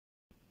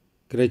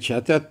Great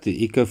shout out to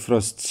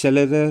Ecofrost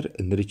Cellular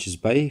in Richards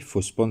Bay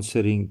for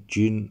sponsoring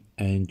June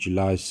and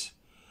July's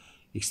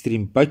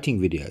extreme boating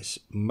videos.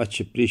 Much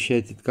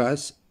appreciated,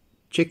 guys.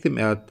 Check them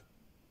out.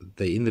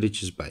 They're in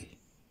Richards Bay.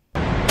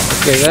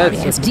 Okay,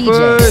 that's a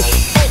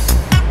push.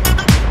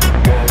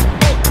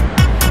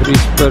 3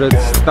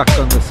 spirits stuck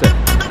on the sand.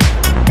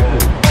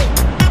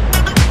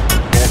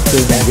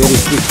 Turning very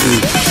quickly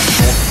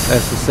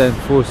as the sand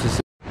forces.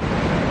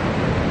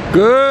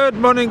 Good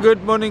morning,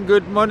 good morning,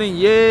 good morning.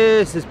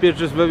 Yes, it's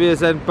Petrus, Wavy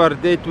and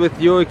Pardette with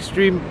your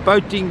extreme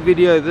boating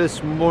video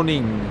this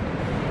morning.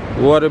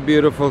 What a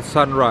beautiful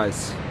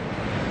sunrise.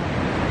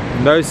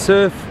 No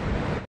surf.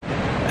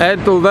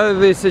 And although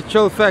there's a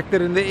chill factor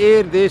in the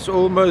air, there's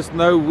almost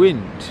no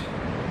wind.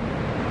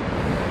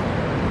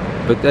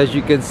 But as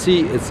you can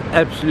see, it's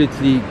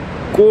absolutely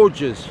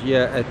gorgeous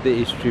here at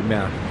the Estuary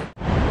mouth.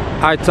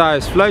 High tide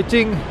is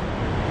floating.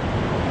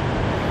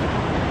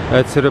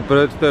 That's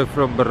Roberto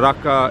from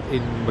Baraka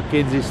in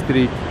Mackenzie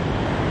Street,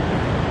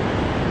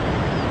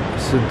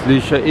 St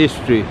Lucia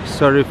Estuary.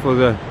 Sorry for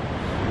the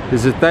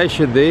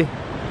hesitation there,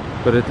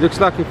 but it looks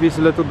like he's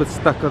a little bit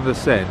stuck on the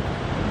sand.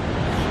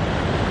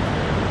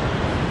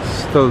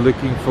 Still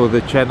looking for the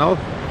channel.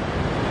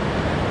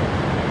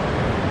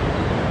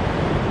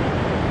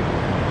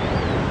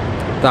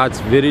 Tide's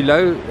very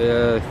low.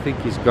 I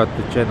think he's got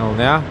the channel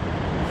now.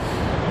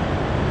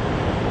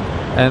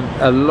 And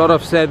a lot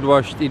of sand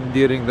washed in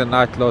during the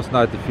night last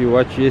night. If you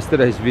watch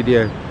yesterday's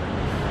video,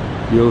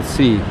 you'll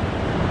see,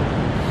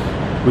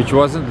 which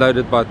wasn't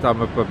loaded by time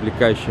of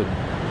publication.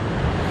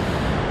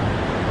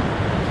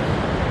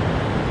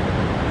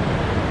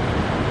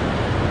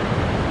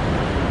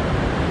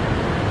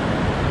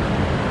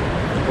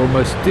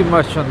 Almost too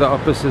much on the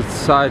opposite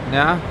side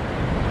now.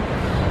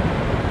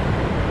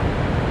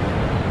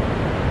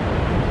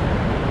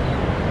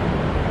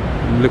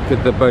 Look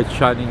at the boat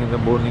shining in the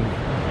morning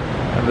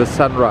and the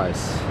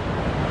sunrise.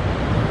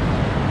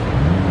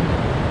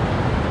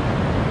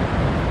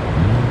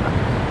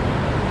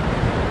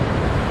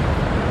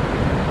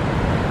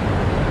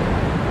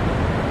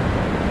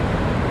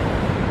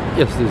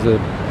 Yes, there's a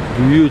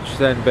huge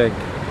sandbank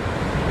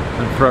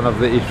in front of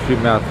the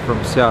Estuary mouth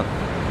from south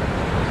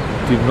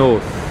to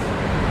north.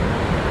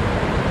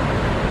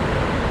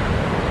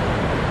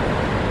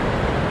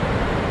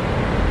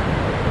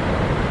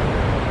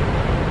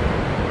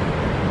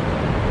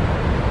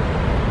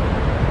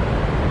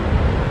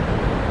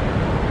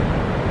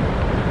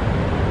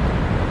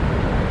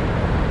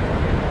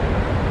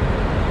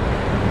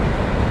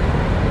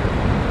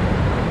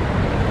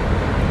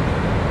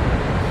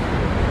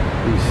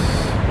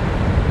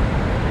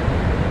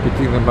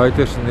 Putting the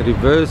motors in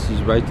reverse.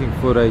 He's waiting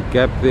for a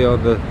gap there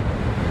on the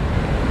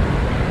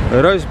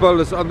Roseball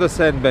is on the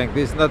sandbank.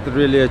 There's not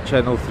really a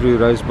channel through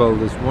Roseball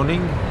this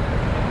morning,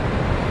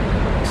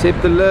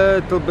 except a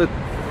little bit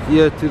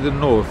here to the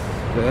north.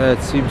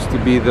 That seems to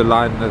be the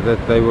line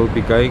that they will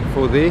be going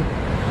for there,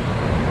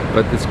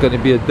 but it's going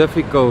to be a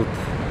difficult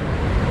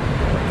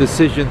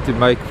decision to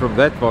make from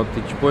that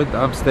vantage point.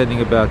 I'm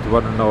standing about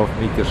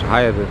 1.5 meters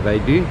higher than they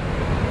do.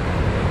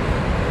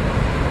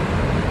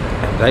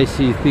 They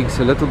see things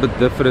a little bit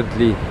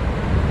differently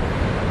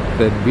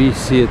than we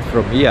see it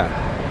from here.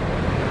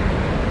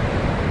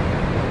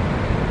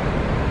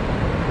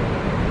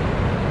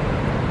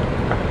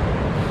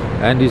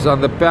 And he's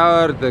on the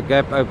power, the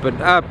gap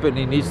opened up and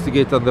he needs to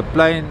get on the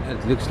plane.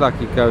 It looks like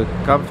he goes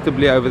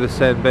comfortably over the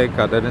sandbank.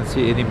 I didn't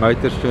see any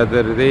motor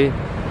shudder there.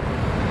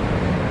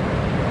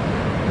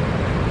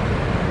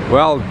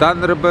 Well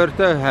done,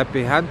 Roberto.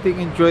 Happy hunting.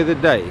 Enjoy the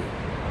day.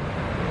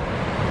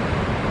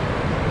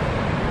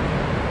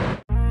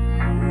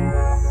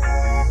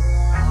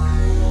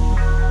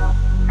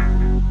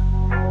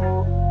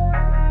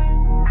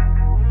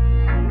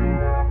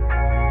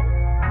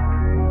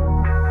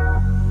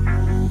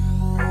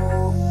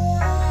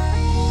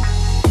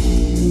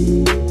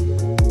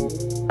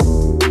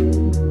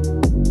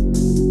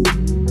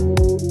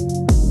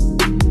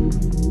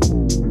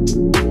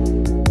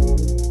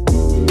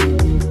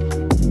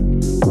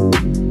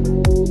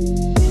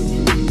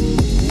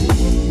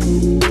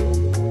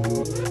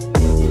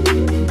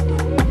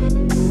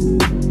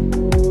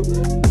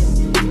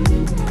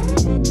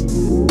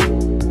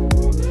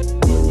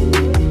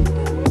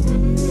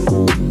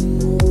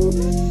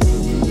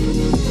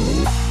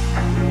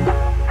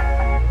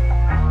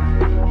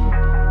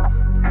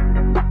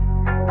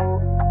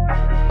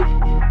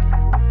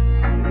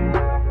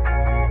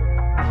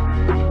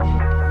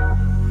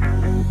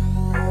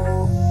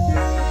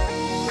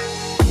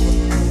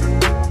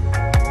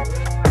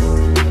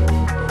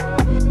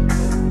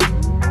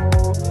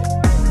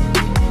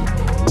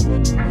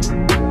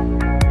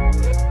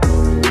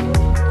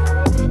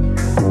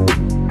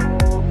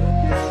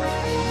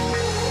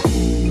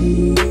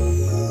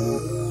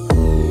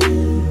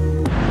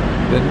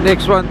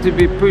 Next one to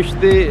be pushed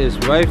there is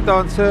Wave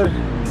Dancer.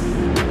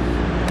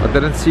 I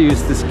didn't see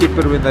who's the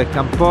skipper when they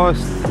come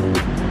past.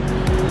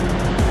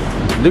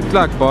 Looked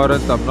like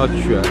Pardette, I'm not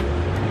sure.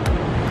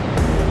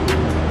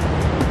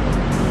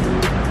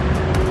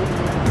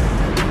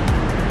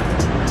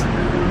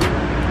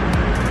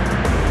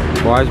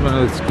 Wiseman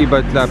with ski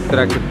boat club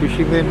tractor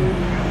pushing them,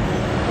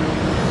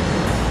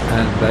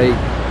 and they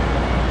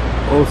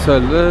also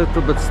a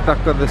little bit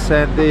stuck on the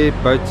sand there,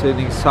 boat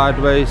turning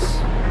sideways.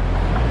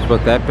 That's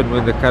what happened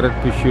when the current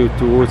pushed you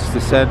towards the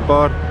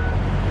sandbar.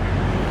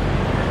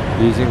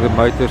 Using the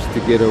motors to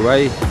get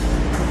away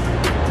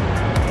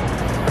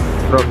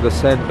from the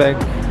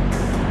sandbank.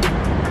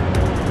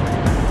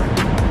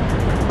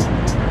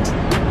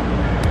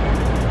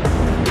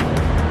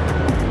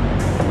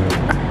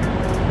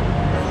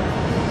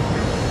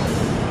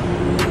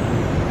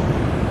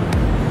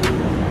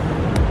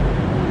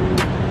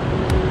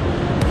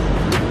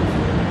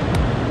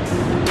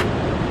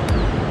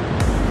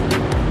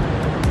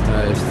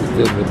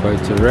 Turn the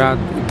boat around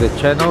in the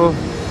channel,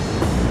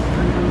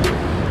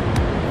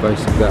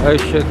 facing the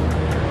ocean.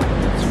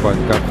 It's quite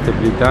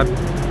comfortably done.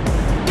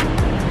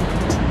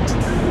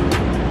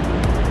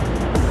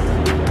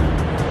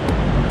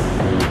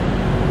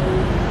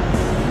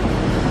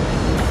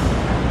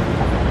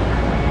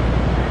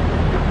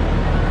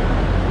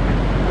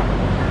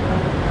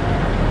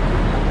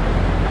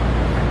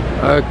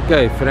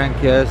 Okay,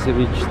 Frankie has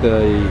reached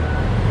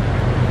the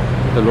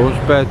launch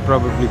pad,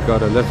 probably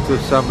got a lift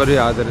with somebody,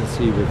 I didn't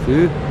see with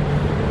who,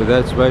 but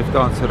that's wave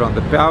dancer on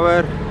the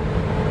power.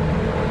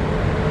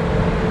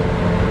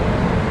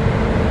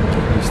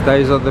 He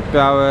stays on the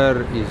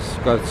power, he's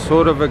got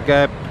sort of a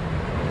gap.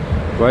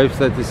 Waves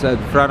that is in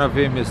front of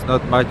him is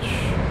not much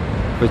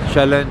of a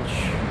challenge.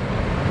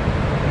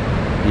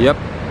 Yep,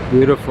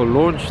 beautiful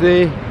launch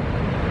there.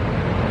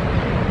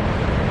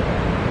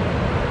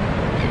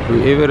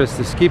 Whoever is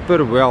the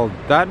skipper, well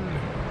done.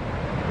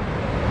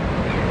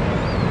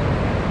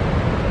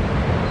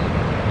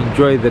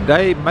 Enjoy the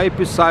day. May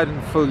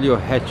Poseidon fill your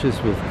hatches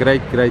with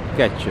great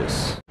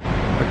catches.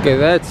 Okay,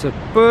 that's a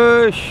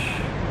push.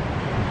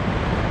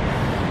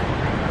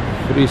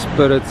 Free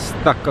Spirit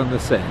stuck on the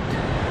sand.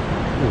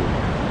 Ooh.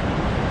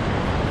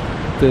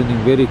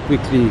 Turning very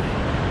quickly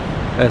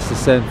as the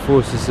sand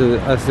forces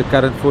it, as the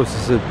current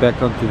forces it back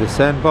onto the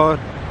sandbar.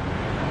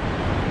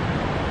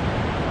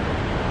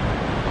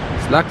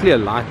 It's luckily a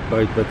light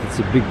boat, but it's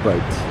a big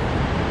boat.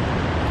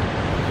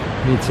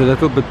 Needs a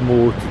little bit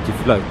more water to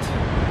float.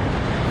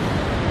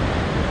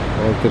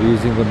 Walter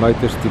using the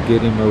motors to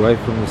get him away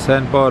from the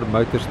sandbar.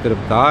 Motors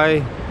trimmed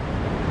high.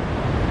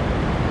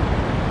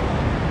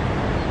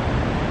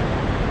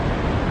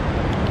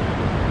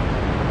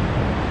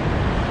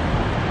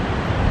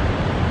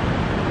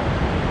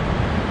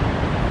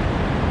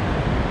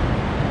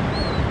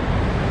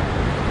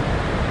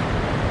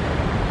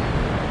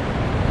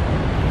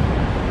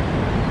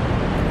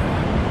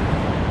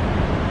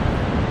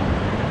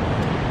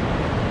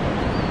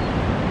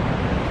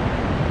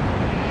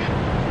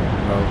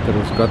 Walter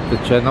has got the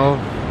channel.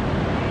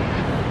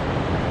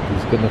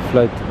 He's going to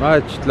float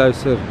much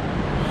closer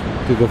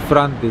to the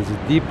front. There's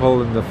a deep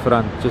hole in the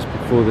front just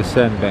before the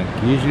sandbank,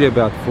 usually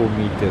about 4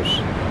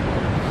 meters.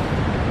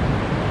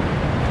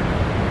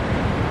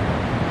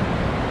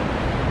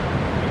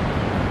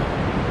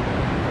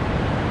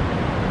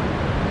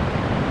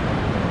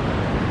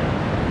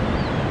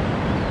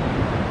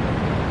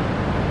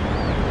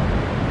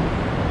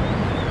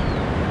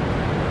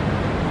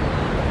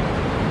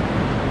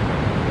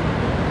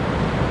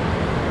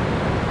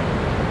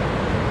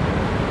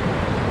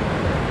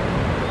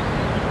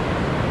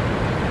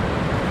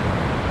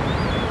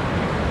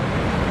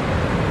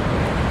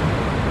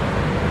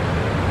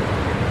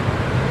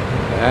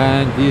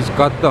 And he's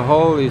got the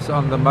hole, he's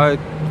on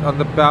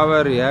the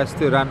power, he has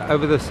to run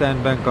over the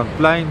sandbank on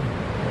plane.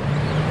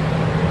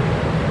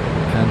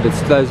 And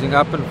it's closing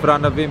up in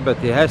front of him, but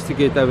he has to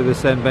get over the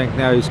sandbank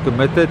now, he's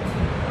committed.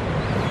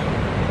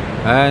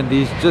 And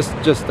he's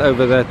just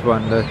over that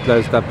one that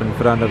closed up in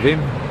front of him.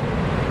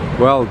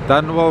 Well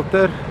done,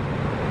 Walter.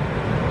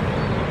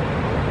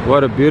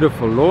 What a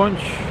beautiful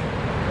launch.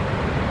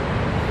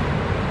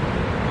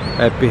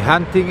 Happy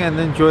hunting and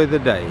enjoy the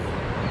day.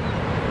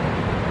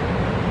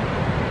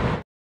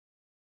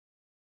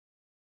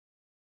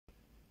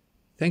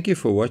 Thank you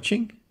for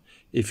watching.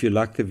 If you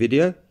liked the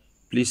video,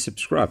 please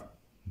subscribe.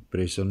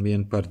 Press on me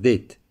and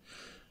Pardette.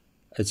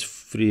 It's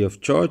free of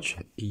charge.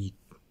 It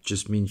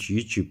just means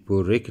YouTube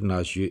will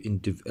recognize you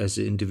as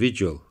an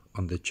individual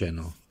on the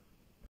channel.